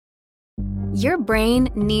Your brain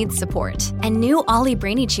needs support, and new Ollie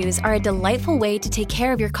Brainy Chews are a delightful way to take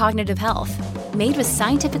care of your cognitive health. Made with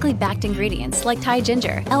scientifically backed ingredients like Thai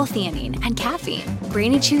ginger, L-theanine, and caffeine,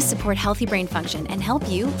 Brainy Chews support healthy brain function and help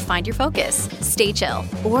you find your focus, stay chill,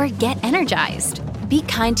 or get energized. Be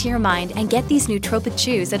kind to your mind and get these nootropic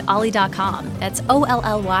chews at ollie.com. That's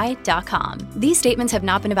OLLY.com. These statements have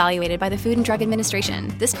not been evaluated by the Food and Drug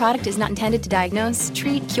Administration. This product is not intended to diagnose,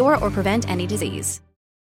 treat, cure, or prevent any disease.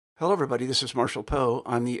 Hello, everybody. This is Marshall Poe.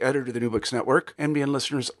 I'm the editor of the New Books Network. NBN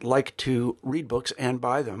listeners like to read books and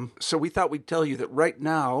buy them. So we thought we'd tell you that right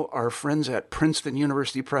now, our friends at Princeton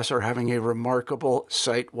University Press are having a remarkable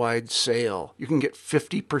site-wide sale. You can get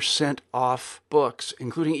 50% off books,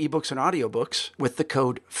 including ebooks and audiobooks, with the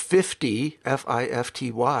code 50,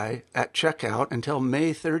 F-I-F-T-Y, at checkout until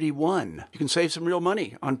May 31. You can save some real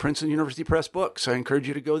money on Princeton University Press books. I encourage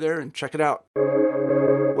you to go there and check it out.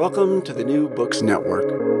 Welcome to the New Books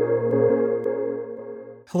Network.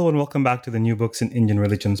 Hello and welcome back to the New Books in Indian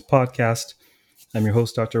Religions podcast. I'm your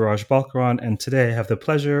host, Dr. Raj Balkaran, and today I have the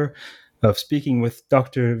pleasure of speaking with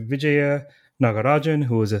Dr. Vijaya Nagarajan,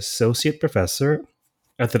 who is Associate Professor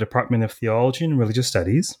at the Department of Theology and Religious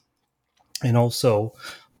Studies, and also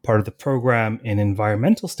part of the program in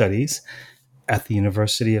Environmental Studies at the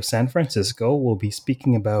University of San Francisco. We'll be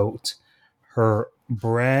speaking about her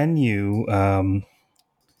brand new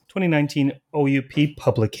 2019 OUP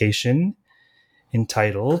publication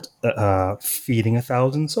entitled Feeding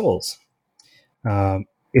 1,000 Souls.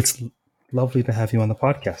 It's lovely to have you on the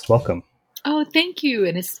podcast. Welcome. Oh, thank you.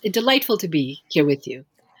 And it's delightful to be here with you.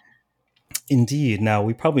 Indeed. Now,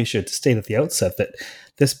 we probably should state at the outset that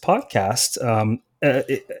this podcast,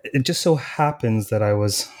 it just so happens that I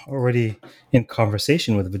was already in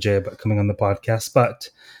conversation with Vijaya about coming on the podcast, but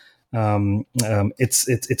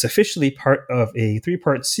it's officially part of a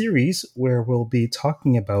 3-part series where we'll be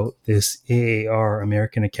talking about this AAR,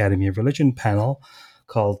 American Academy of Religion panel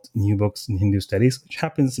called New Books in Hindu Studies, which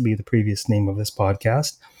happens to be the previous name of this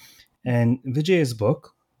podcast. And Vijaya's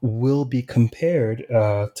book will be compared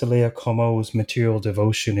to Leah Comeau's Material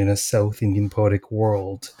Devotion in a South Indian Poetic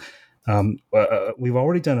World. We've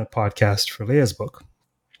already done a podcast for Leah's book,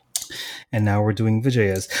 and now we're doing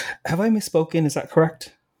Vijaya's. Have I misspoken? Is that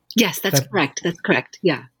correct? Yes, that's correct. That's correct.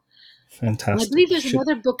 Yeah. Fantastic. I believe there's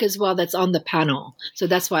another book as well that's on the panel. So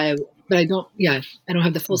that's why I don't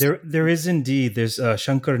have the full. There is indeed. There's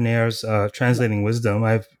Shankar Nair's Translating Wisdom.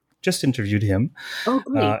 I've just interviewed him. Oh,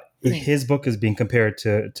 great. His book is being compared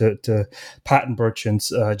to Patton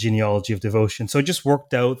Burchant's Genealogy of Devotion. So it just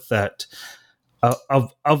worked out that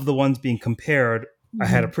of the ones being compared, I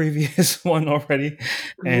had a previous one already,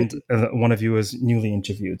 and one of you was newly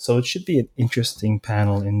interviewed. So it should be an interesting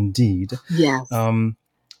panel indeed. Yes.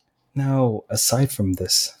 Now, aside from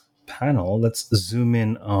this panel, let's zoom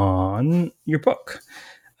in on your book.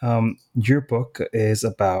 Your book is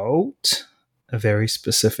about a very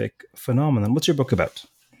specific phenomenon. What's your book about?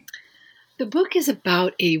 The book is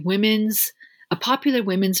about a popular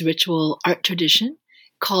women's ritual art tradition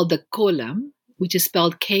called the Kolam, which is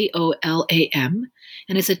spelled Kolam,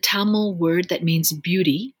 and it's a Tamil word that means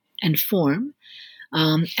beauty and form.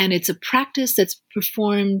 And it's a practice that's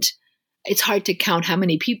performed. It's hard to count how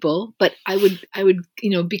many people, but I would,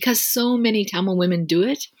 because so many Tamil women do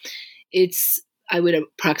it, I would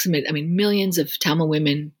approximate, millions of Tamil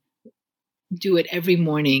women do it every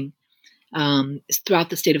morning throughout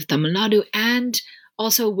the state of Tamil Nadu and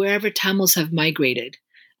also wherever Tamils have migrated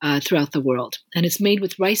throughout the world. And it's made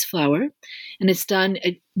with rice flour, and it's done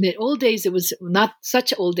in the old days. It was not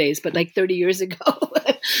such old days, but like 30 years ago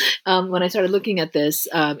when I started looking at this,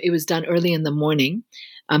 it was done early in the morning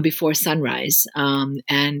before sunrise.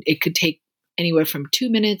 And it could take anywhere from 2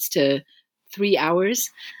 minutes to 3 hours.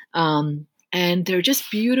 And they're just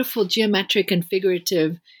beautiful geometric and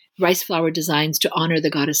figurative rice flower designs to honor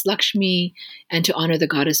the goddess Lakshmi and to honor the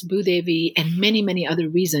goddess Bhudevi and many, many other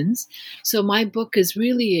reasons. So my book is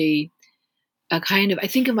really a kind of, I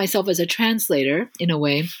think of myself as a translator in a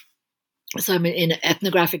way. So I'm an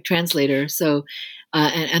ethnographic translator, so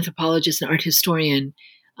an anthropologist and art historian.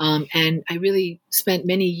 And I really spent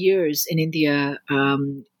many years in India,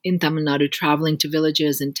 in Tamil Nadu, traveling to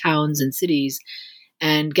villages and towns and cities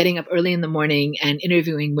and getting up early in the morning and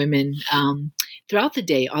interviewing women throughout the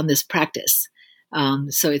day on this practice.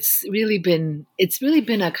 So it's really been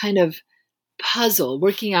a kind of puzzle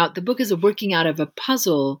working out. The book is a working out of a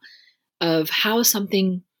puzzle of how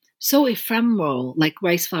something so ephemeral like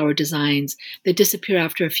rice flower designs that disappear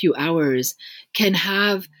after a few hours can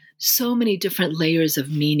have so many different layers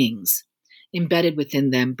of meanings embedded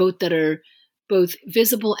within them, both that are both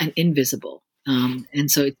visible and invisible.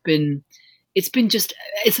 And so it's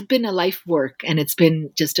been a life work, and it's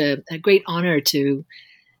been just a great honor to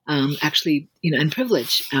actually, and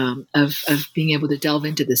privilege of being able to delve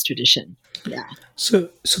into this tradition. Yeah. So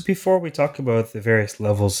before we talk about the various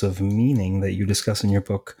levels of meaning that you discuss in your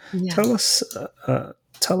book, Yeah. tell us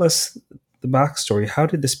the backstory. How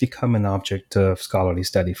did this become an object of scholarly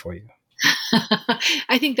study for you?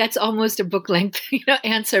 I think that's almost a book length,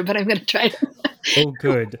 answer, but I'm going to try to. Oh,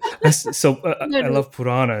 good. I love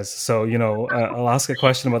Puranas. So, I'll ask a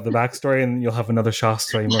question about the backstory and you'll have another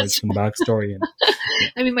Shastra emerge from the backstory. And, yeah.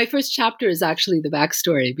 I mean, my first chapter is actually the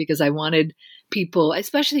backstory, because I wanted people,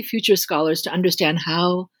 especially future scholars, to understand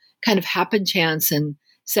how kind of happen chance and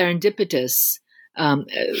serendipitous,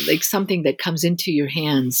 like something that comes into your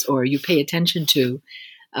hands or you pay attention to,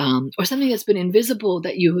 or something that's been invisible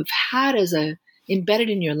that you have had as embedded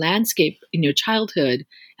in your landscape in your childhood,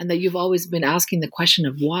 and that you've always been asking the question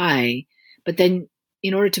of why. But then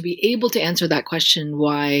in order to be able to answer that question,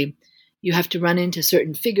 why, you have to run into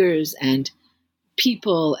certain figures and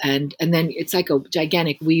people, and then it's like a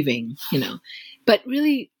gigantic weaving, But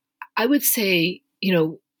really, I would say,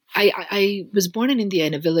 I was born in India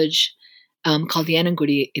in a village called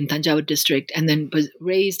Yanangudi in Tanjavur district, and then was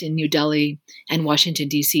raised in New Delhi and Washington,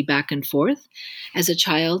 D.C. back and forth as a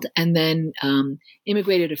child, and then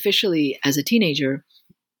immigrated officially as a teenager.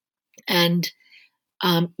 And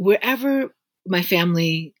wherever my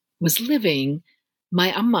family was living,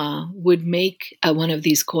 my amma would make one of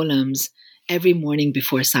these kolams every morning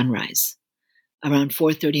before sunrise, around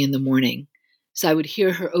 4:30 in the morning. So I would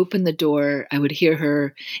hear her open the door. I would hear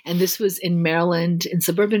her, and this was in Maryland, in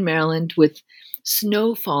suburban Maryland, with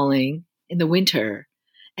snow falling in the winter,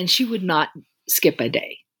 and she would not skip a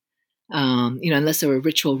day, unless there were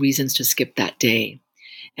ritual reasons to skip that day.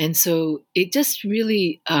 And so it just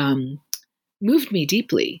really moved me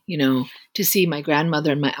deeply, to see my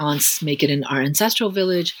grandmother and my aunts make it in our ancestral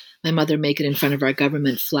village, my mother make it in front of our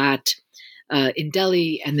government flat in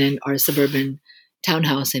Delhi, and then our suburban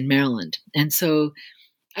townhouse in Maryland. And so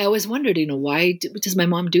I always wondered, why does my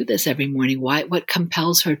mom do this every morning? What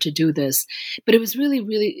compels her to do this? But it was really,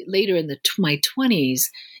 really later in my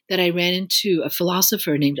 20s that I ran into a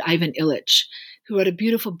philosopher named Ivan Illich, who wrote a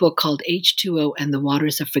beautiful book called H2O and the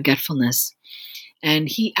Waters of Forgetfulness. And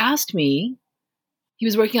he asked me, he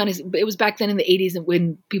was working on it was back then in the 80s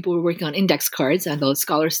when people were working on index cards, and those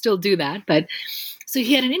scholars still do that. But so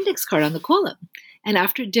he had an index card on the Kolam. And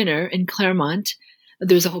after dinner in Claremont,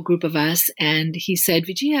 there was a whole group of us, and he said,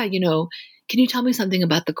 Vijaya, can you tell me something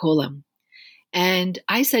about the Kolam? And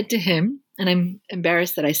I said to him, and I'm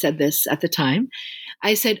embarrassed that I said this at the time,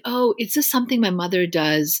 I said, oh, it's just something my mother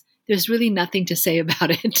does. There's really nothing to say about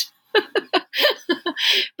it.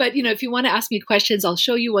 But, if you want to ask me questions, I'll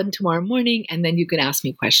show you one tomorrow morning, and then you can ask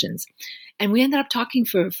me questions. And we ended up talking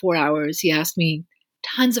for 4 hours. He asked me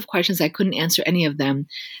tons of questions. I couldn't answer any of them.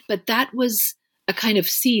 But that was a kind of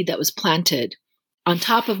seed that was planted on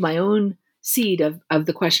top of my own seed of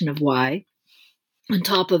the question of why, on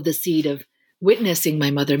top of the seed of witnessing my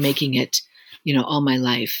mother making it, all my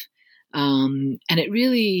life. And it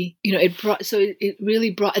really, it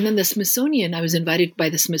really brought, and then the Smithsonian, I was invited by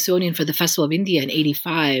the Smithsonian for the Festival of India in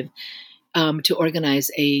 85 to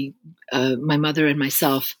organize my mother and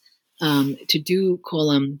myself to do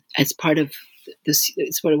Kolam as part of this.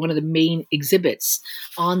 It's one of the main exhibits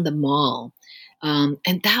on the mall.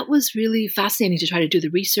 And that was really fascinating to try to do the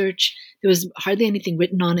research. There was hardly anything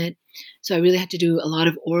written on it. So I really had to do a lot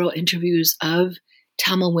of oral interviews of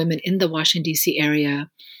Tamil women in the Washington, D.C. area.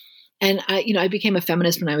 And I became a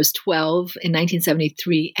feminist when I was 12 in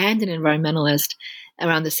 1973, and an environmentalist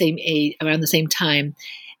around the same time.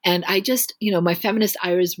 And I just, my feminist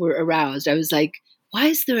ires were aroused. I was like, why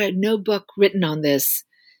is there no book written on this,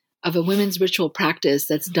 of a women's ritual practice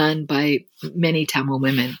that's done by many Tamil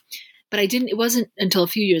women? But it wasn't until a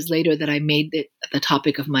few years later that I made it the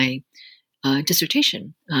topic of my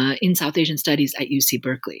dissertation in South Asian Studies at UC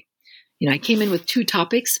Berkeley. I came in with 2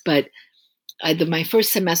 topics, but my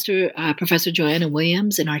first semester, Professor Joanna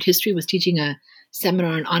Williams in art history was teaching a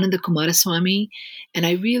seminar on Ananda Kumaraswamy. And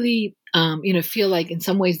I really, feel like in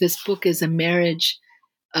some ways this book is a marriage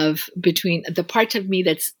between the part of me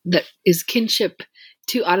that is kinship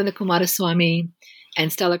to Ananda Kumaraswamy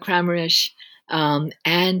and Stella Kramarish,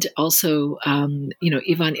 and also,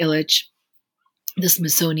 Ivan Illich, the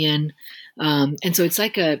Smithsonian. And so it's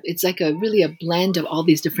like really a blend of all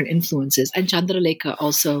these different influences, and Chandralekha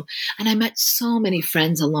also. And I met so many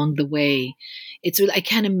friends along the way. I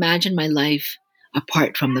can't imagine my life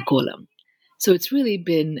apart from the Kolam. So it's really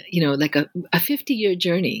been, like a 50-year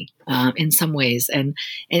journey in some ways. And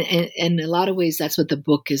in a lot of ways, that's what the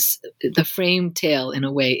book is. The frame tale, in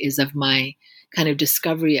a way, is of my kind of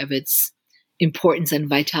discovery of its importance and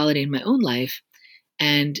vitality in my own life,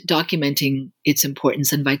 and documenting its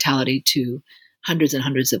importance and vitality to hundreds and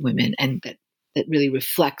hundreds of women, and that really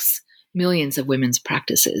reflects millions of women's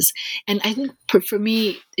practices. And I think for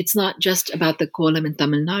me, it's not just about the Kolam in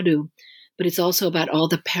Tamil Nadu, but it's also about all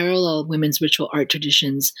the parallel women's ritual art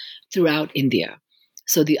traditions throughout India.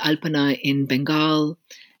 So the Alpana in Bengal,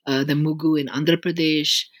 the Mugu in Andhra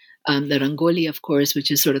Pradesh, the Rangoli, of course, which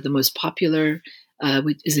is sort of the most popular,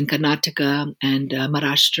 which is in Karnataka and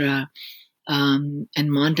Maharashtra, and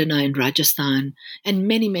Mandana in Rajasthan, and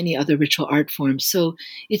many, many other ritual art forms. So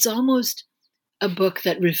it's almost a book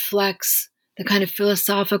that reflects the kind of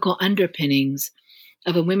philosophical underpinnings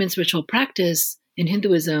of a women's ritual practice in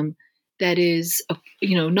Hinduism that is,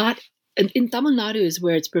 not in Tamil Nadu is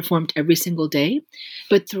where it's performed every single day,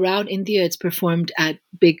 but throughout India it's performed at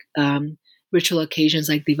big ritual occasions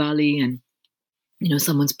like Diwali and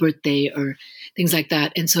someone's birthday or things like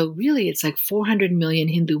that. And so really it's like 400 million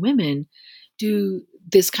Hindu women do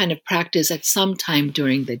this kind of practice at some time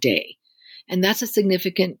during the day, and that's a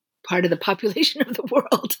significant part of the population of the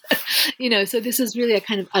world. So this is really a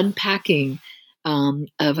kind of unpacking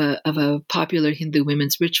of a popular Hindu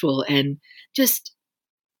women's ritual, and just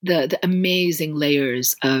the amazing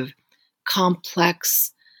layers of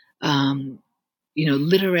complex,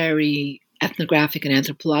 literary, ethnographic, and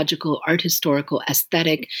anthropological, art historical,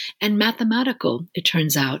 aesthetic, and mathematical, it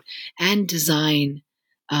turns out, and design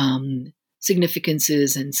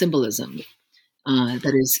significances and symbolism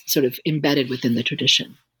that is sort of embedded within the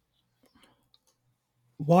tradition.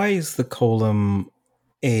 Why is the Kolam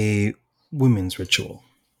a women's ritual?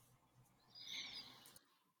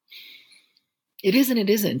 It is and it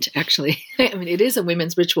isn't, actually. I mean, it is a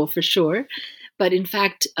women's ritual for sure. But in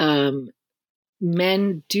fact,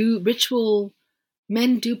 men do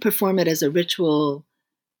perform it as a ritual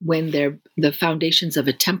when they're the foundations of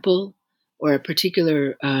a temple or a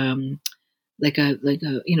particular, like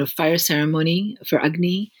a fire ceremony for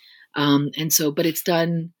Agni. But it's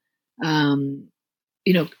done,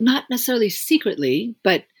 not necessarily secretly,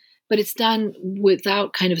 but it's done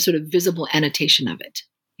without kind of sort of visible annotation of it.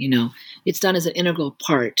 It's done as an integral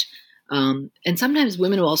part. And sometimes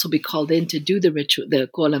women will also be called in to do the ritual, the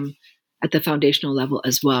kolam, at the foundational level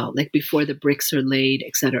as well, like before the bricks are laid,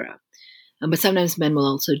 etc. But sometimes men will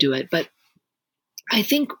also do it. But I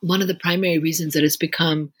think one of the primary reasons that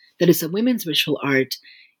it's a women's ritual art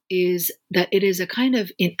is that it is a kind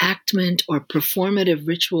of enactment or performative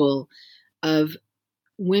ritual of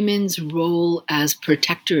women's role as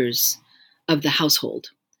protectors of the household.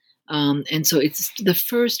 And so it's the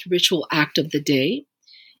first ritual act of the day,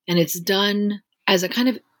 and it's done as a kind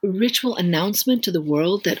of ritual announcement to the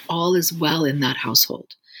world that all is well in that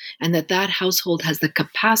household, and that household has the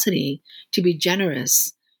capacity to be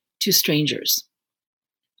generous to strangers,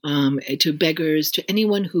 to beggars, to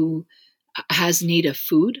anyone who has need of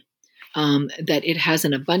food, that it has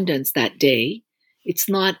an abundance that day. It's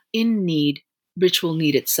not in need, ritual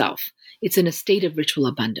need itself. It's in a state of ritual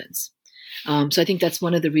abundance. So I think that's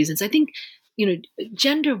one of the reasons. I think,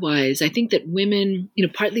 gender-wise, I think that women,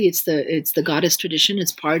 partly it's the goddess tradition.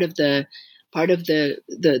 It's part of the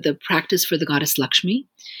practice for the goddess Lakshmi,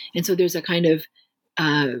 and so there's a kind of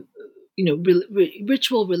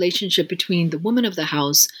ritual relationship between the woman of the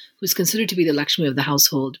house, who's considered to be the Lakshmi of the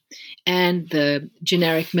household, and the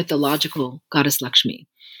generic mythological goddess Lakshmi.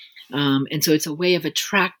 And so it's a way of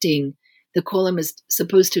attracting. The kolam is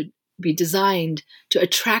supposed to be designed to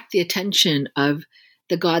attract the attention of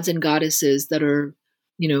the gods and goddesses that are,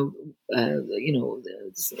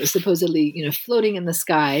 supposedly, floating in the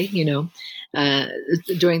sky,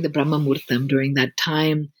 during the Brahma Muhurtam, during that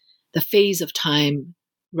time, the phase of time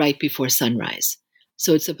right before sunrise.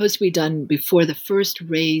 So it's supposed to be done before the first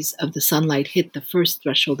rays of the sunlight hit the first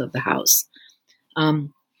threshold of the house.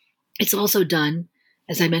 It's also done,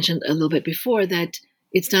 as I mentioned a little bit before, that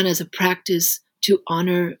it's done as a practice to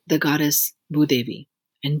honor the goddess Bhudevi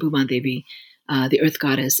and Bhumadevi, the earth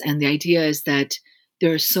goddess. And the idea is that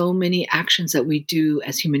there are so many actions that we do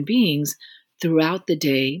as human beings throughout the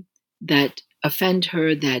day that offend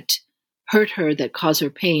her, that hurt her, that cause her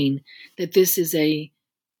pain, that this is a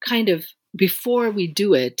kind of, before we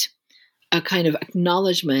do it, a kind of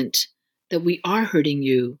acknowledgement that we are hurting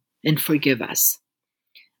you and forgive us.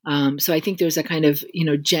 So I think there's a kind of,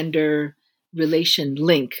 gender relation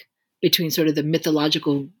link between sort of the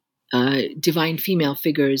mythological divine female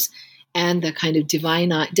figures and the kind of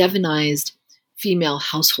divinized female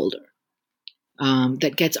householder.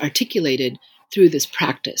 that gets articulated through this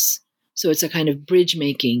practice. So it's a kind of bridge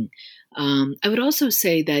making. I would also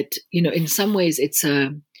say that, in some ways it's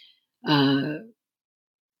at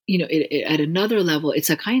another level, it's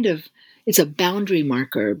a boundary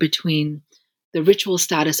marker between the ritual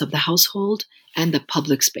status of the household and the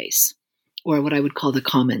public space, or what I would call the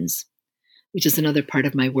commons, which is another part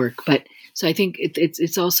of my work. But so I think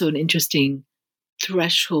it's also an interesting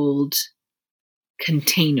threshold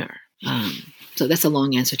container. So that's a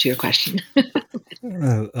long answer to your question.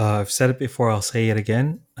 I've said it before, I'll say it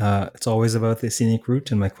again. It's always about the scenic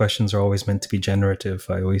route, and my questions are always meant to be generative.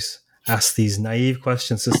 I always ask these naive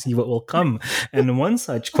questions to see what will come. And one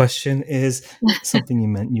such question is something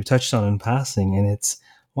you touched on in passing, and it's,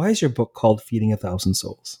 why is your book called Feeding 1,000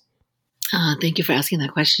 Souls? Thank you for asking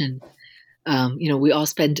that question. We all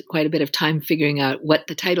spend quite a bit of time figuring out what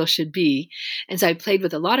the title should be. And so I played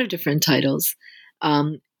with a lot of different titles.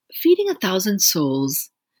 Feeding 1,000 Souls,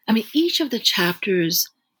 each of the chapters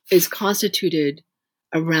is constituted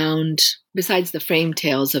around, besides the frame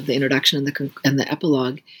tales of the introduction and the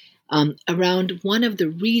epilogue, around one of the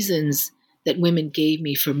reasons that women gave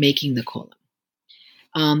me for making the Kolam.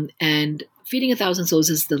 And Feeding 1,000 Souls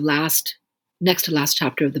is the next to last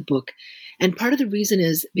chapter of the book. And part of the reason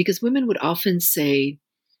is because women would often say,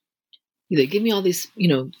 give me all these,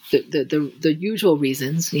 the usual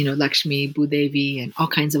reasons, Lakshmi, Bhudevi, and all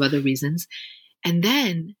kinds of other reasons. And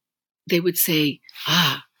then they would say,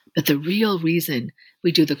 but the real reason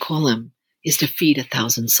we do the Kolam is to feed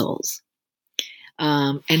 1,000 souls.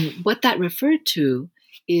 And what that referred to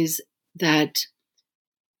is that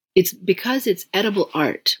it's because it's edible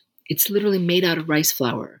art. It's literally made out of rice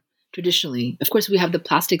flour, traditionally. Of course, we have the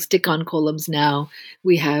plastic stick-on kolams now.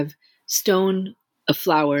 We have stone of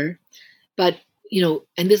flour. But,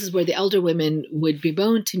 and this is where the elder women would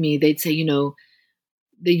bemoan to me. They'd say,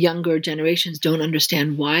 the younger generations don't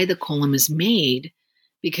understand why the kolam is made,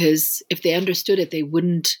 because if they understood it, they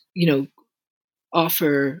wouldn't,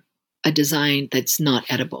 offer a design that's not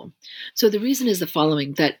edible. So the reason is the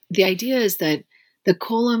following, that the idea is that the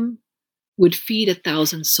kolam would feed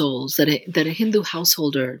 1,000 souls, that a Hindu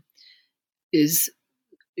householder is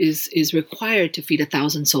required to feed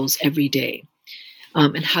 1,000 souls every day.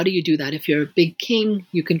 And how do you do that? If you're a big king,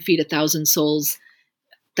 you can feed 1,000 souls,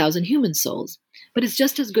 1,000 human souls. But it's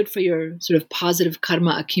just as good for your sort of positive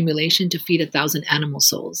karma accumulation to feed 1,000 animal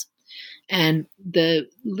souls. And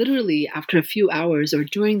literally after a few hours, or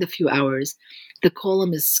during the few hours, the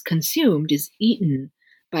kolam is consumed, is eaten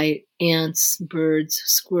by ants, birds,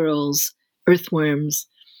 squirrels, earthworms.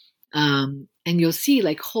 And you'll see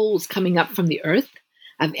like holes coming up from the earth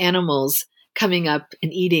of animals coming up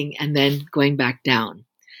and eating and then going back down.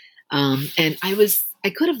 And I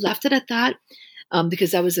could have left it at that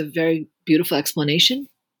because that was a very beautiful explanation.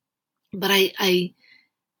 But I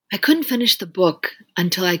couldn't finish the book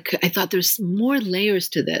until I thought there's more layers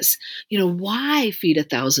to this. Why feed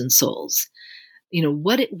 1,000 souls?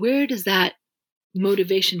 Where does that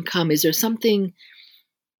motivation come? Is there something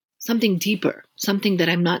deeper, something that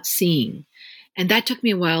I'm not seeing? And that took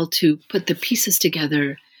me a while to put the pieces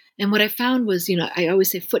together. And what I found was, I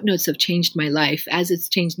always say footnotes have changed my life, as it's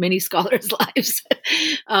changed many scholars' lives.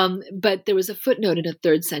 But there was a footnote in a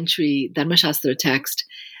 3rd century Dharmashastra text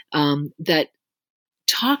that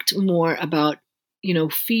talked more about,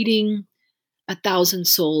 feeding 1,000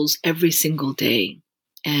 souls every single day.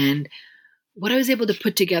 And what I was able to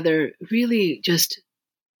put together really just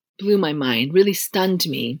blew my mind, really stunned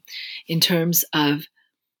me in terms of,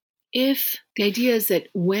 if the idea is that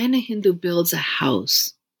when a Hindu builds a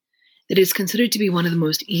house, that is considered to be one of the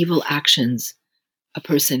most evil actions a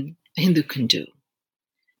Hindu can do.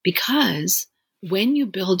 Because when you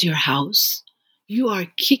build your house, you are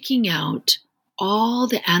kicking out all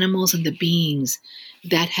the animals and the beings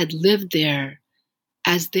that had lived there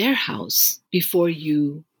as their house before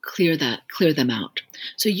you clear them out.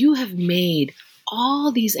 So you have made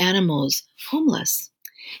all these animals homeless.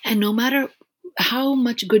 And no matter how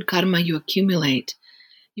much good karma you accumulate,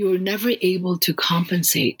 you are never able to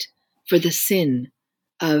compensate for the sin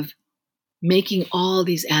of making all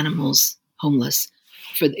these animals homeless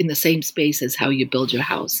in the same space as how you build your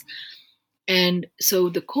house. And so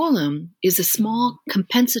the kolam is a small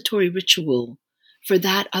compensatory ritual for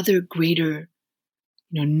that other greater,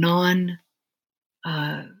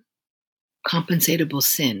 non-compensatable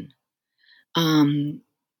sin. And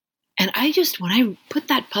when I put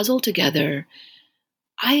that puzzle together,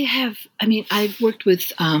 I've worked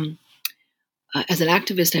with, as an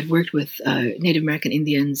activist, I've worked with Native American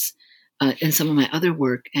Indians in some of my other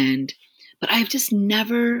work, but I've just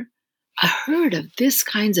never heard of this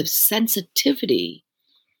kinds of sensitivity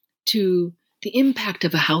to the impact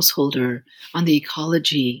of a householder on the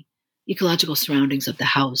ecological surroundings of the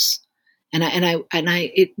house. And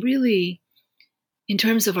it really, in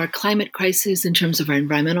terms of our climate crisis, in terms of our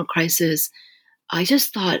environmental crisis, I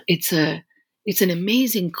just thought it's an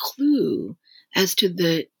amazing clue as to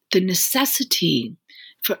the necessity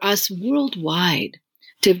for us worldwide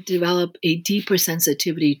to develop a deeper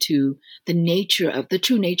sensitivity to the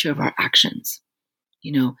true nature of our actions.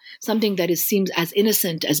 Something that seems as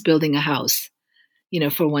innocent as building a house,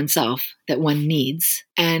 for oneself that one needs,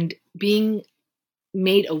 and being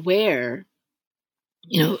made aware,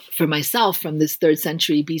 for myself from this 3rd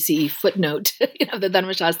century BCE footnote, the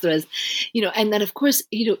Dharma Shastras, and then of course,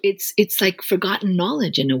 it's like forgotten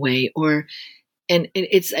knowledge in a way, and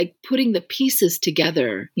it's like putting the pieces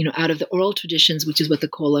together, out of the oral traditions, which is what the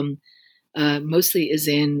Kolam mostly is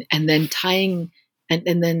in, and then tying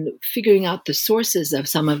and then figuring out the sources of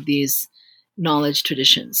some of these knowledge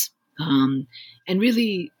traditions. And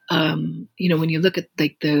really, when you look at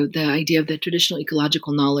like the idea of the traditional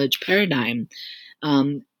ecological knowledge paradigm,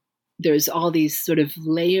 there's all these sort of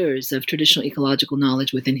layers of traditional ecological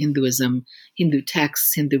knowledge within Hinduism, Hindu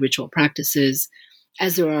texts, Hindu ritual practices,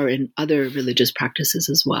 as there are in other religious practices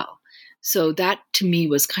as well. So that to me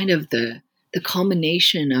was kind of the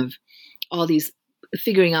culmination of all these,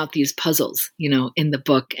 figuring out these puzzles, in the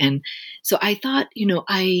book. And so I thought,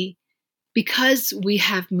 because we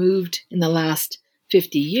have moved in the last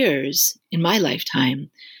 50 years in my lifetime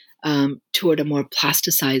toward a more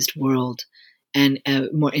plasticized world and a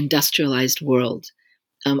more industrialized world,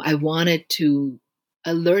 I wanted to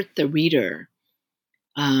alert the reader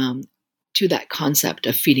to that concept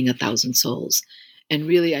of feeding 1,000 souls. And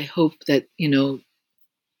really, I hope that,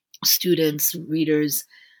 students, readers,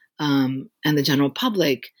 and the general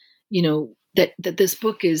public, that this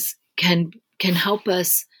book can help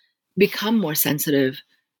us become more sensitive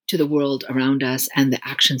to the world around us and the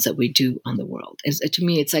actions that we do on the world. To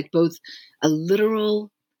me, it's like both a literal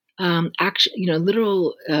action,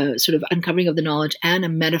 literal sort of uncovering of the knowledge, and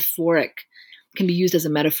can be used as a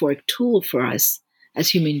metaphoric tool for us as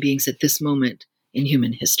human beings at this moment in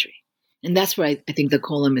human history. And that's where I think the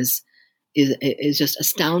Kolam is just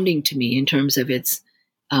astounding to me in terms of its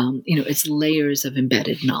layers of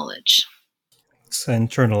embedded knowledge. It's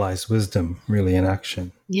internalized wisdom, really, in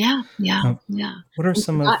action. Yeah. What are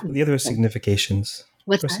some of the other significations?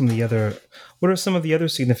 What are some of the other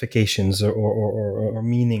significations or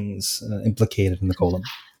meanings implicated in the Kolam?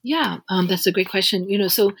 Yeah, that's a great question.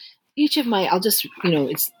 So each of I'll just,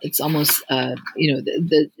 it's almost,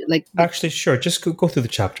 Actually, sure. Just go through the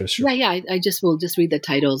chapters. Sure. Yeah. I will just read the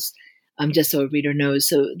titles, just so a reader knows.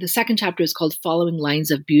 So the second chapter is called Following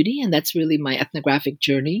Lines of Beauty, and that's really my ethnographic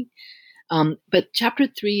journey. But chapter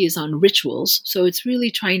 3 is on rituals. So it's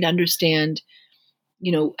really trying to understand,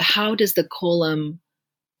 how does the Kolam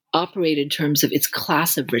operate in terms of its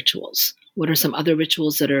class of rituals? What are some other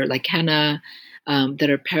rituals that are like henna, that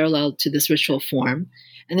are parallel to this ritual form?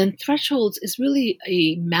 And then thresholds is really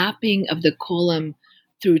a mapping of the Kolam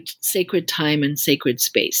through sacred time and sacred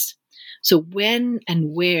space. So when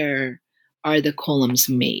and where are the Kolams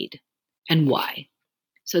made and why?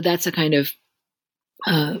 So that's a kind of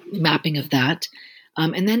mapping of that.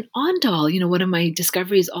 And then Andal, one of my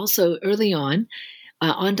discoveries also early on,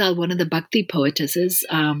 Andal, one of the Bhakti poetesses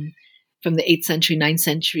from the 8th century, 9th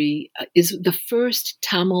century, is the first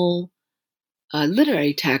Tamil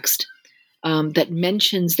literary text that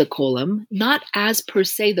mentions the Kolam, not as per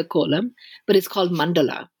se the Kolam, but it's called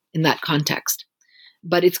mandala in that context.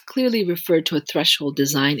 But it's clearly referred to a threshold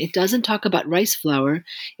design. It doesn't talk about rice flour.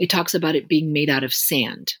 It talks about it being made out of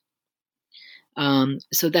sand.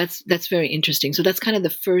 So that's very interesting. So that's kind of the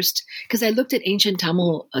first, because I looked at ancient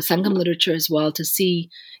Tamil Sangam literature as well to see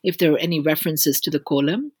if there were any references to the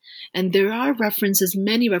Kolam. And there are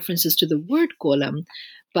many references to the word Kolam,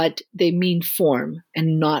 but they mean form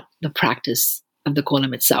and not the practice of the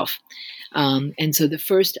Kolam itself. And so the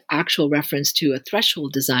first actual reference to a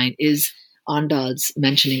threshold design is Andal's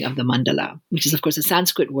mentioning of the mandala, which is, of course, a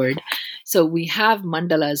Sanskrit word. So we have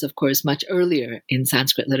mandalas, of course, much earlier in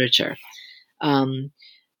Sanskrit literature.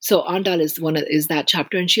 So Andal is that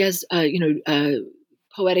chapter, and she has,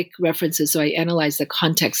 poetic references. So I analyzed the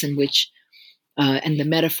context in which, and the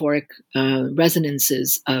metaphoric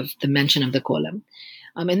resonances of the mention of the Kolam.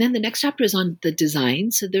 And then the next chapter is on the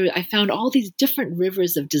design. So I found all these different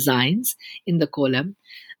rivers of designs in the Kolam,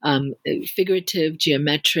 figurative,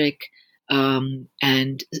 geometric,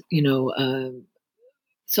 and,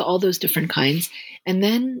 so all those different kinds. And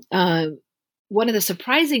then one of the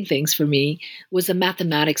surprising things for me was the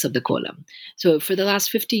mathematics of the Kolam. So for the last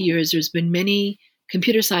 50 years, there's been many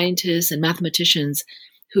computer scientists and mathematicians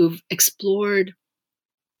who've explored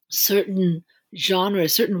certain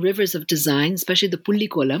genres, certain rivers of design, especially the Pulli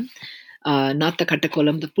Kolam, not the Katta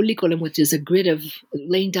Kolam, the Pulli Kolam, which is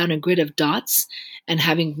laying down a grid of dots and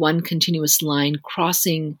having one continuous line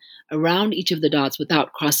crossing around each of the dots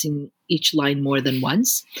without crossing each line more than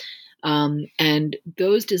once. And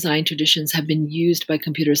those design traditions have been used by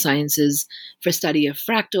computer sciences for study of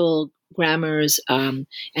fractal grammars and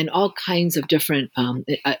all kinds of different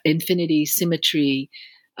infinity, symmetry,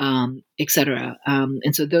 etc.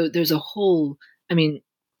 And so there's a whole, I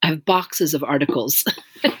have boxes of articles.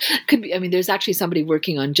 There's actually somebody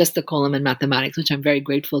working on just the Kolam and mathematics, which I'm very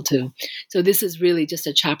grateful to. So this is really just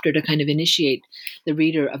a chapter to kind of initiate the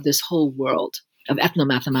reader of this whole world of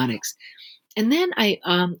ethnomathematics. And then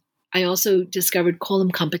I also discovered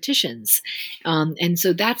Kolam competitions. And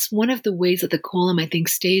so that's one of the ways that the Kolam, I think,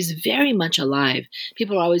 stays very much alive.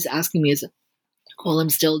 People are always asking me, is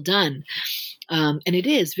Kolam still done? And it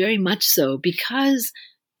is very much so, because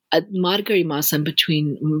at Margari Masam,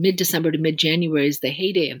 between mid-December to mid-January, is the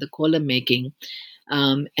heyday of the Kolam making.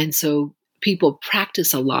 And so people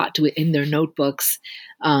practice a lot in their notebooks.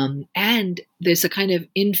 And there's a kind of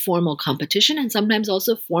informal competition and sometimes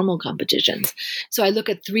also formal competitions. So I look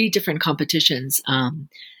at 3 different competitions. And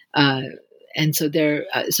so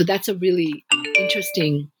that's a really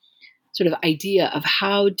interesting sort of idea of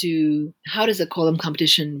how does a Kolam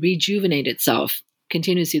competition rejuvenate itself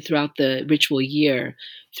continuously throughout the ritual year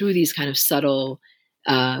through these kind of subtle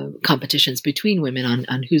competitions between women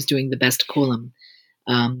on who's doing the best Kolam.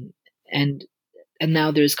 And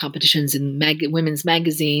now there's competitions in women's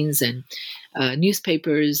magazines and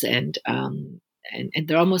newspapers, and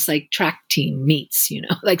they're almost like track team meets,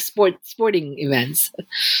 like sporting events.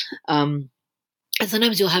 And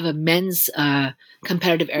sometimes you'll have a men's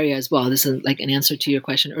competitive area as well. This is like an answer to your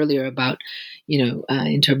question earlier about,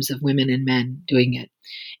 in terms of women and men doing it.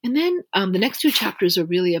 And then the next 2 chapters are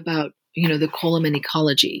really about, the Kolam and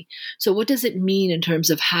ecology. So what does it mean in terms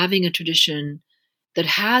of having a tradition that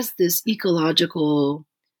has this ecological,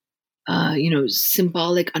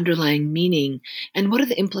 symbolic underlying meaning? And what are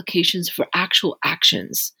the implications for actual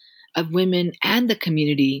actions of women and the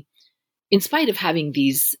community, in spite of having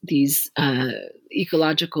these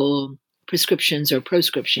ecological prescriptions or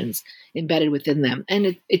proscriptions embedded within them?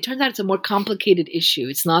 And it turns out it's a more complicated issue.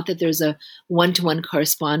 It's not that there's a one-to-one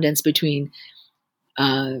correspondence between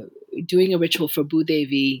doing a ritual for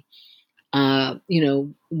Bhudevi.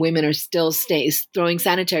 Women are still throwing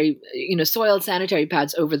soiled sanitary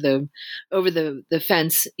pads over the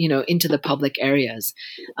fence, into the public areas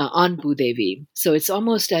on Bhudevi. So it's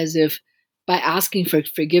almost as if by asking for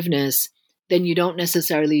forgiveness, then you don't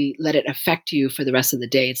necessarily let it affect you for the rest of the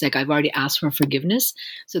day. It's like, I've already asked for forgiveness,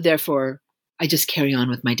 so therefore I just carry on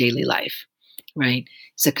with my daily life, right?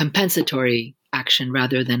 It's a compensatory action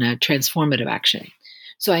rather than a transformative action.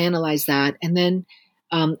 So I analyzed that. And then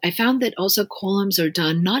I found that also kolams are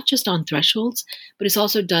done not just on thresholds, but it's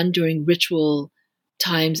also done during ritual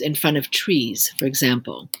times in front of trees, for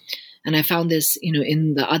example. And I found this,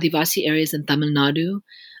 in the Adivasi areas in Tamil Nadu,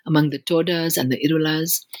 among the Todas and the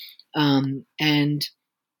Irulas, and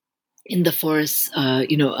in the forests,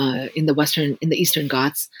 in the Eastern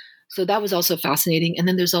Ghats. So that was also fascinating. And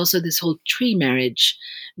then there's also this whole tree marriage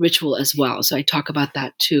ritual as well. So I talk about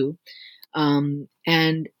that too.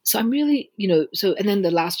 And so I'm really, and then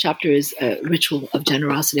the last chapter is a ritual of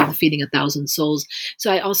generosity, of feeding 1,000 souls.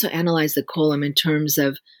 So I also analyze the kolam in terms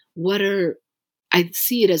of I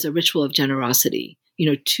see it as a ritual of generosity,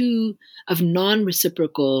 of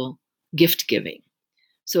non-reciprocal gift giving.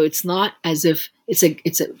 So it's not as if it's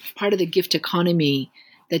a part of the gift economy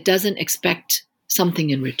that doesn't expect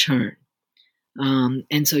something in return.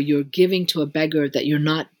 And so you're giving to a beggar that you're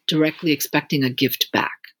not directly expecting a gift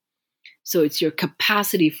back. So it's your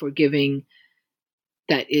capacity for giving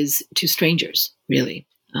that is to strangers, really.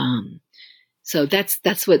 So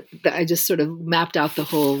that's what I just sort of mapped out the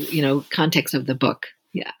whole, context of the book.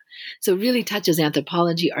 Yeah. So it really touches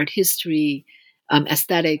anthropology, art history,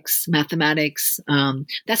 aesthetics, mathematics.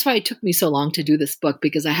 That's why it took me so long to do this book,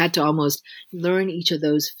 because I had to almost learn each of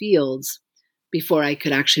those fields before I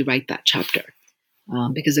could actually write that chapter.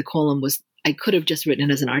 Because the kolam I could have just written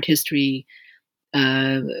it as an art history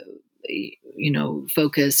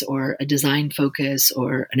focus, or a design focus,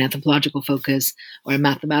 or an anthropological focus, or a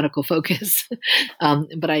mathematical focus,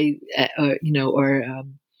 but a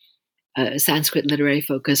Sanskrit literary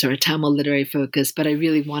focus, or a Tamil literary focus. But I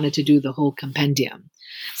really wanted to do the whole compendium,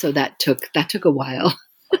 so that took a while.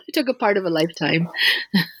 It took a part of a lifetime.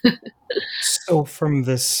 So from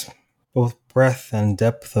this both breadth and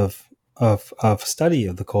depth of study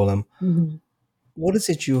of the kolam, mm-hmm. What is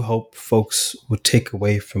it you hope folks would take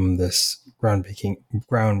away from this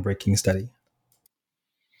groundbreaking study?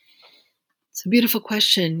 It's a beautiful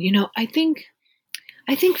question. I think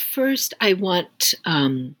first I want,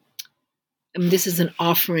 this is an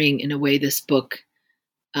offering in a way, this book,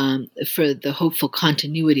 for the hopeful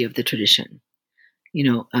continuity of the tradition.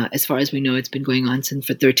 As far as we know, it's been going on since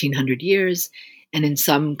for 1300 years. And in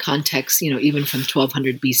some contexts, even from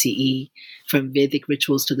 1200 BCE, from Vedic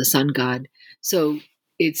rituals to the sun god. So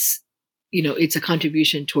it's a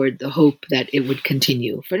contribution toward the hope that it would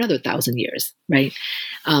continue for another 1,000 years, right?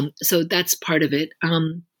 So that's part of it.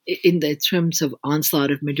 In the terms of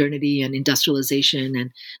onslaught of modernity and industrialization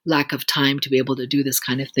and lack of time to be able to do this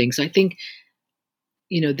kind of thing. So I think,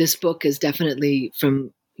 this book is definitely,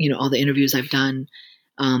 from all the interviews I've done,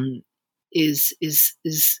 is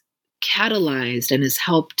catalyzed and has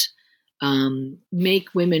helped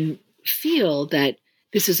make women feel that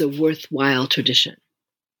this is a worthwhile tradition.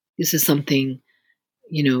 This is something,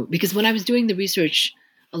 because when I was doing the research,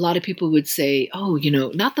 a lot of people would say, oh,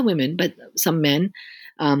 not the women, but some men,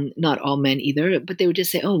 not all men either, but they would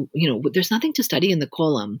just say, oh, there's nothing to study in the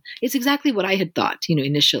Kolam. It's exactly what I had thought,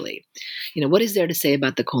 initially. What is there to say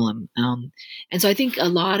about the Kolam? And so I think a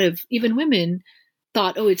lot of even women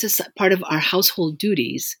thought, oh, it's a part of our household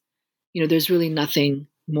duties. There's really nothing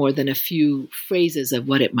more than a few phrases of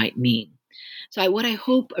what it might mean. So what I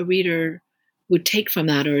hope a reader would take from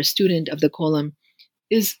that, or a student of the Kolam,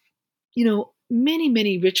 is, many,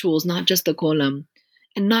 many rituals, not just the Kolam,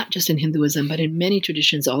 and not just in Hinduism, but in many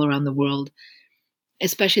traditions all around the world,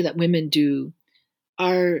 especially that women do,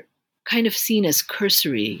 are kind of seen as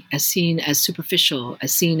cursory, as seen as superficial,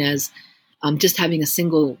 as seen as just having a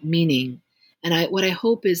single meaning. And what I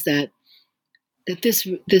hope is that this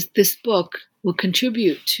book will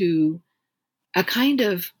contribute to a kind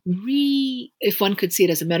of if one could see it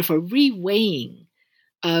as a metaphor, reweighing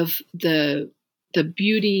of the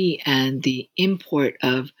beauty and the import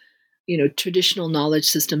of traditional knowledge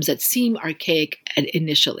systems that seem archaic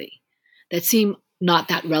initially, that seem not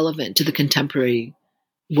that relevant to the contemporary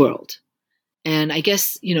world. And I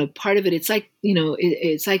guess part of it, it's like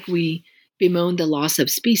it's like we bemoan the loss of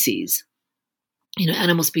species,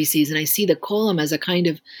 animal species, and I see the Kolam as a kind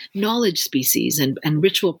of knowledge species and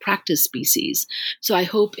ritual practice species. So I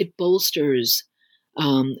hope it bolsters,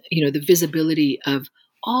 the visibility of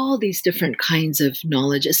all these different kinds of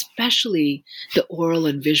knowledge, especially the oral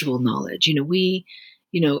and visual knowledge. When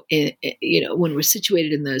we're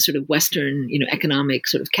situated in the sort of Western, economic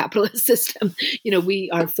sort of capitalist system,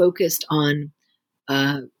 we are focused on,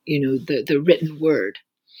 the written word,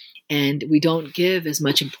 and we don't give as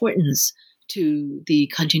much importance to the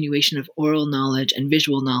continuation of oral knowledge and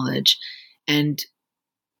visual knowledge. And,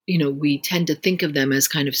 we tend to think of them as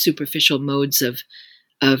kind of superficial modes of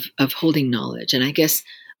holding knowledge. And I guess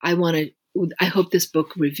I hope this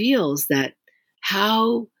book reveals that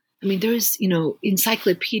there's,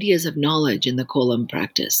 encyclopedias of knowledge in the Kolam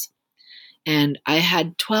practice. And I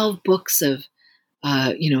had 12 books of,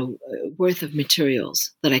 worth of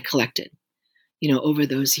materials that I collected, over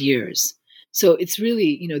those years. So it's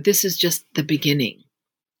really, this is just the beginning,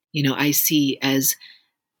 I see as,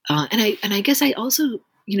 and I guess I also,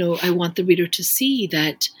 I want the reader to see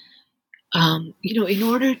that, in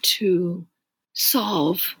order to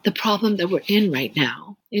solve the problem that we're in right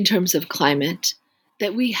now in terms of climate,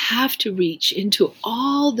 that we have to reach into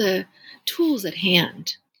all the tools at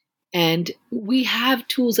hand. And we have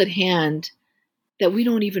tools at hand that we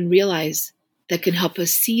don't even realize that can help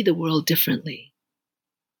us see the world differently.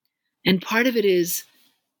 And part of it is,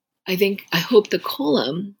 I hope the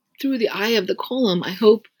Kolam, through the eye of the Kolam, I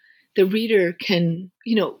hope the reader can,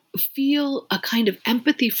 feel a kind of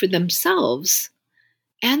empathy for themselves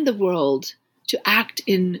and the world to act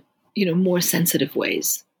in, more sensitive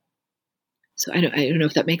ways. So I don't know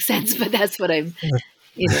if that makes sense, but that's what I'm,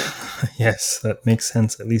 Yes, that makes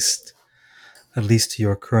sense. At least to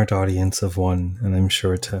your current audience of one, and I'm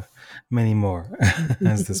sure to many more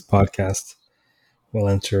as this podcast will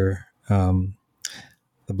enter the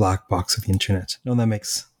black box of the internet. No, that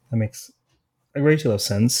makes a great deal of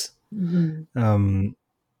sense. Mm-hmm.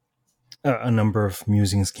 A number of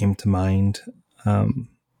musings came to mind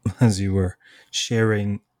as you were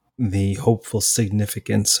sharing the hopeful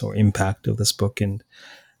significance or impact of this book. And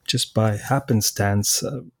just by happenstance,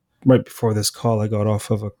 right before this call, I got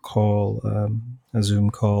off of a call, a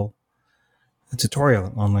Zoom call, an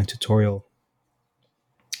online tutorial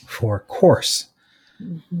for a course.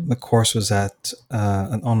 Mm-hmm. The course was at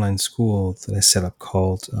an online school that I set up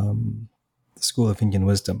called the School of Indian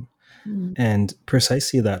Wisdom. Mm-hmm. And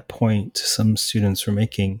precisely that point some students were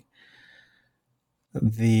making,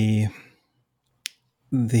 the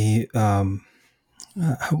the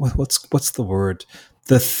what's the word?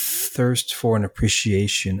 The thirst for an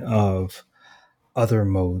appreciation of other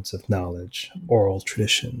modes of knowledge, oral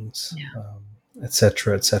traditions, Yeah.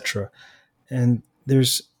 etc., etc. And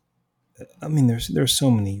there's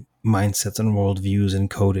so many mindsets and worldviews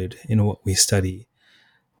encoded in what we study,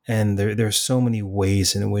 and there's so many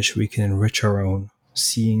ways in which we can enrich our own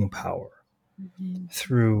seeing power Mm-hmm.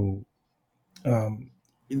 through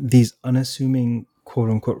these unassuming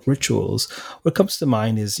quote unquote rituals. What comes to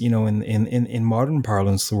mind is, in modern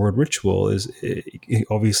parlance, the word ritual it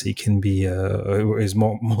obviously can be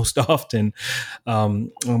most often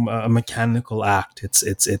a mechanical act.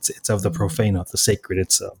 It's of the profane, of the sacred.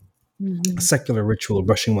 It's a Mm-hmm. secular ritual,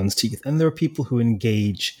 brushing one's teeth, and there are people who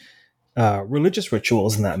engage religious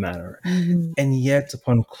rituals in that manner. Mm-hmm. And yet,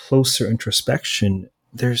 upon closer introspection,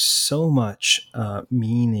 there's so much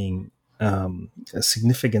meaning,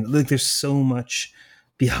 significant. Like there's so much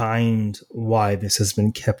behind why this has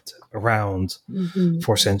been kept around Mm-hmm.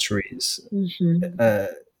 for centuries Mm-hmm. uh,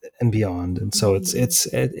 and beyond. And so it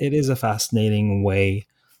is a fascinating way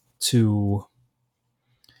to.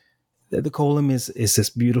 The Kolam is this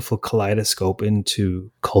beautiful kaleidoscope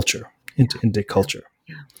into culture, into culture.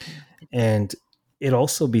 Yeah. And it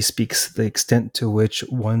also bespeaks the extent to which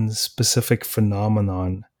one specific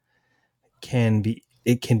phenomenon can be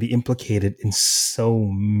implicated in so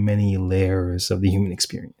many layers of the human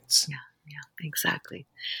experience. Yeah, exactly.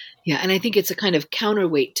 Yeah, and I think it's a kind of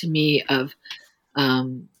counterweight to me of,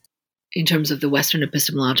 in terms of the Western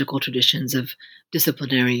epistemological traditions of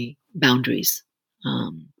disciplinary boundaries.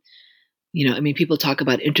 Um, people talk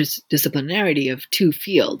about interdisciplinarity of 2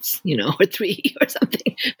 fields, or 3 or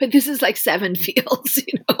something, but this is like 7 fields,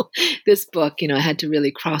 This book, I had to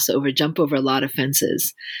really jump over a lot of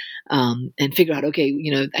fences, and figure out, okay,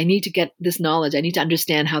 I need to get this knowledge. I need to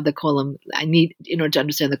understand how the Kolam, in order to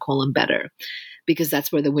understand the Kolam better, because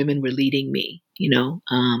that's where the women were leading me,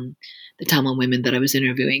 the Tamil women that I was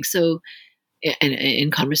interviewing. So, and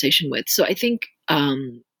in conversation with. So I think,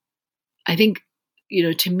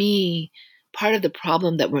 to me, part of the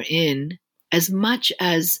problem that we're in, as much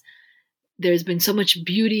as there's been so much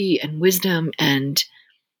beauty and wisdom and,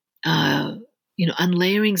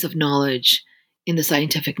 unlayerings of knowledge in the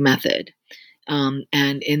scientific method,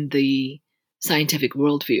 and in the scientific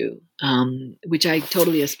worldview, which I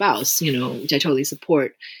totally espouse, which I totally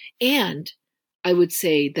support. And I would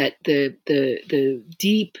say that the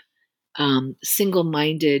deep,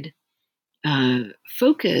 single-minded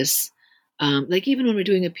focus, like even when we're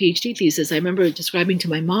doing a PhD thesis, I remember describing to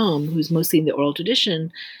my mom, who's mostly in the oral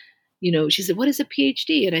tradition, she said, "What is a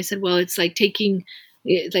PhD?" And I said, "Well, it's like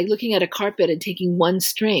looking at a carpet and taking one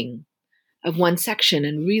string of one section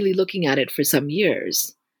and really looking at it for some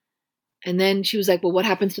years." And then she was like, "Well, what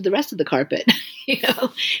happens to the rest of the carpet?"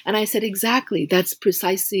 And I said, exactly. That's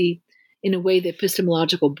precisely, in a way, the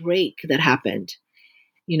epistemological break that happened,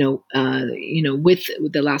 with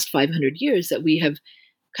the last 500 years, that we have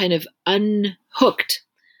kind of unhooked,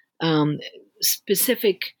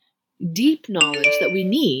 specific, deep knowledge that we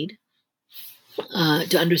need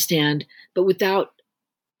to understand, but without,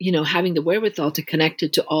 having the wherewithal to connect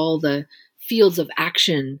it to all the fields of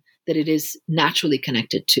action that it is naturally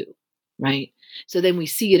connected to, right? So then we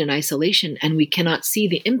see it in isolation, and we cannot see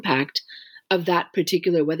the impact of that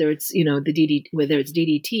particular, whether it's whether it's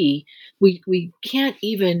DDT. We can't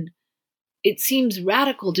even. It seems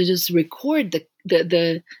radical to just record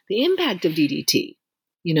the impact of DDT,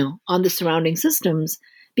 on the surrounding systems,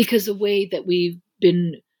 because the way that we've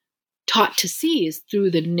been taught to see is through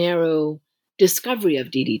the narrow discovery of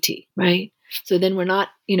DDT, right? So then we're not,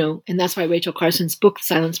 and that's why Rachel Carson's book,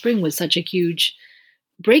 Silent Spring, was such a huge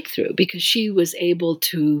breakthrough, because she was able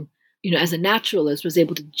to, as a naturalist, was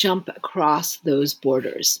able to jump across those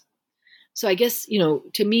borders. So I guess,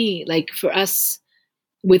 to me, like for us,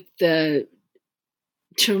 with the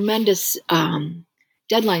tremendous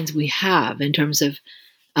deadlines we have in terms of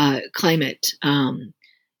climate,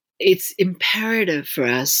 it's imperative for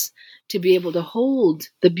us to be able to hold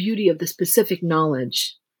the beauty of the specific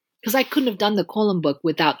knowledge, because I couldn't have done the Kolam book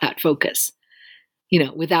without that focus,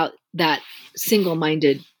 without that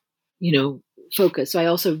single-minded, focus. So I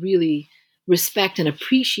also really respect and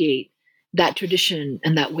appreciate that tradition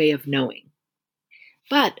and that way of knowing.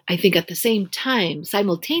 But I think at the same time,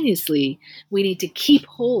 simultaneously, we need to keep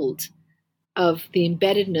hold of the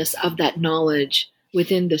embeddedness of that knowledge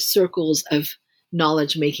within the circles of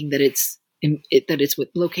knowledge making that it's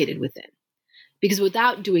located within. Because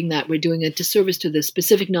without doing that, we're doing a disservice to the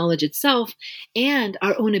specific knowledge itself and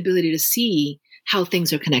our own ability to see how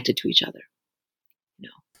things are connected to each other.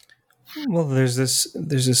 Well, there's this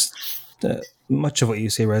much of what you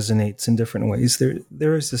say resonates in different ways.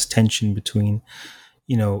 There is this tension between,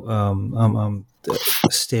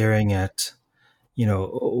 staring at,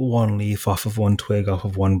 one leaf off of one twig off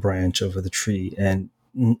of one branch over the tree and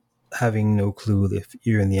having no clue if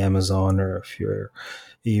you're in the Amazon or if are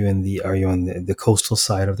you on the coastal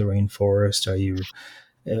side of the rainforest? Are you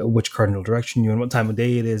which cardinal direction you're in? What time of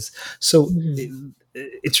day it is? So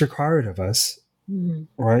it's required of us,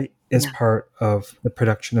 right, as part of the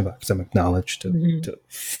production of academic knowledge to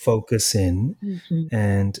focus in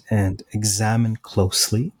and examine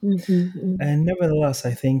closely. And nevertheless,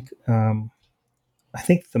 I think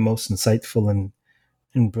the most insightful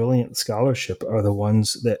and brilliant scholarship are the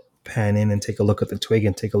ones that pan in and take a look at the twig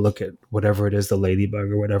and take a look at whatever it is, the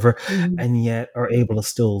ladybug or whatever, and yet are able to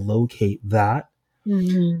still locate that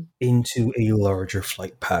into a larger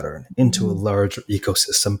flight pattern, into a larger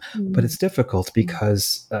ecosystem. But it's difficult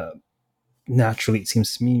because naturally, it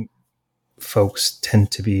seems to me, folks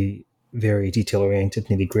tend to be very detail oriented,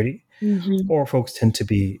 nitty gritty, or folks tend to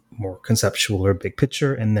be more conceptual or big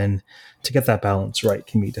picture, and then to get that balance right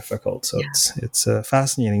can be difficult. So it's a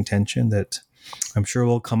fascinating tension that I'm sure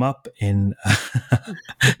will come up in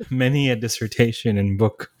many a dissertation and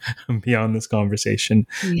book beyond this conversation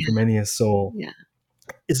for many a soul. Yeah.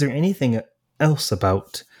 Is there anything else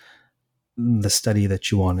about the study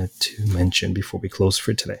that you wanted to mention before we close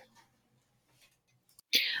for today?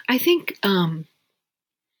 I think that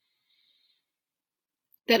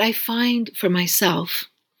I find for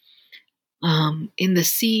myself in the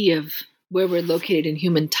sea of where we're located in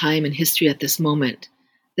human time and history at this moment,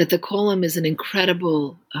 that the Kolam is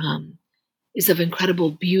is of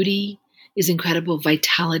incredible beauty, is incredible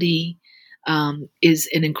vitality, is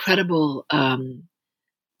an incredible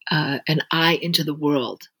an eye into the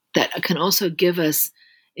world that can also give us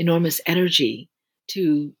enormous energy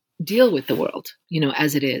to deal with the world,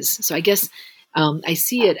 as it is. So I guess I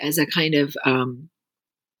see it as a kind of,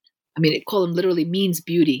 Kolam literally means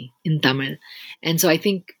beauty in Tamil. And so I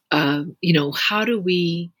think, how do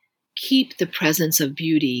we keep the presence of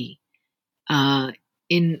beauty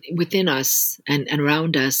within us and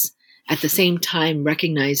around us, at the same time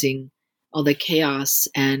recognizing all the chaos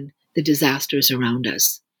and the disasters around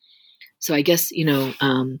us? So I guess,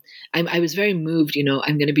 I was very moved.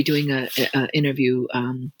 I'm going to be doing an interview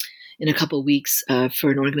in a couple of weeks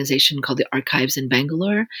for an organization called the Archives in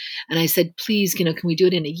Bangalore. And I said, please, can we do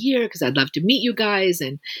it in a year? Because I'd love to meet you guys.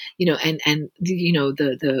 And,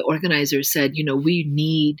 the organizer said, we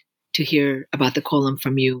need to hear about the Kolam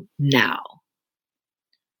from you now.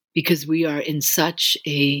 Because we are in such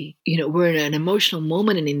we're in an emotional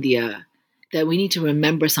moment in India that we need to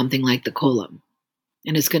remember something like the Kolam.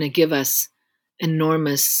 And it's going to give us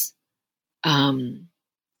enormous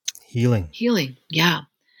healing. Yeah.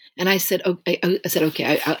 And I said,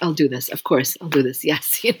 okay, I'll do this. Of course, I'll do this.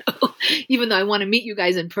 Yes. Even though I want to meet you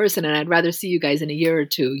guys in person and I'd rather see you guys in a year or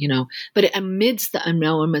two, but amidst the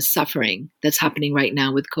enormous suffering that's happening right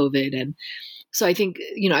now with COVID. And so I think,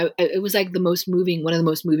 it was like one of the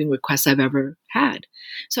most moving requests I've ever had.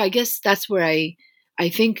 So I guess that's where I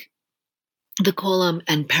think the Kolam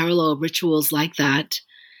and parallel rituals like that,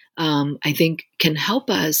 I think can help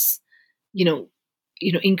us,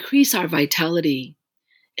 increase our vitality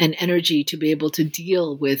and energy to be able to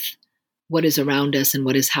deal with what is around us and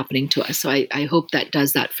what is happening to us. So I hope that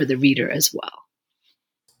does that for the reader as well.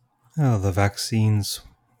 Oh, the vaccines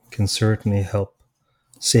can certainly help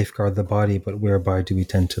safeguard the body, but whereby do we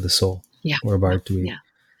tend to the soul? Yeah. Whereby do we...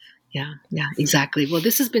 Yeah, exactly. Well,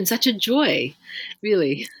 this has been such a joy,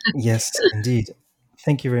 really. Yes, indeed.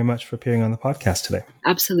 Thank you very much for appearing on the podcast today.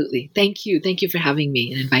 Absolutely. Thank you. Thank you for having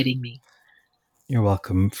me and inviting me. You're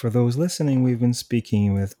welcome. For those listening, we've been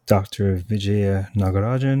speaking with Dr. Vijaya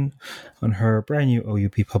Nagarajan on her brand new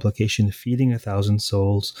OUP publication, Feeding 1,000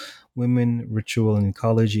 Souls, Women, Ritual and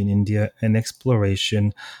Ecology in India, an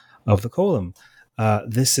Exploration of the Kolam.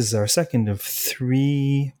 This is our second of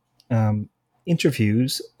 3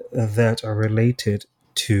 interviews that are related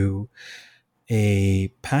to a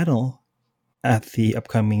panel at the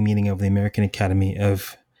upcoming meeting of the American Academy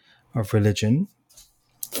of Religion.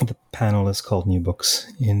 The panel is called New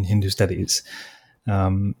Books in Hindu Studies.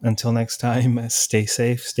 Until next time, stay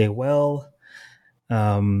safe, stay well,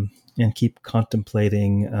 and keep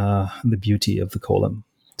contemplating the beauty of the Kolam.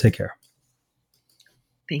 Take care.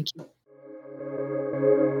 Thank you.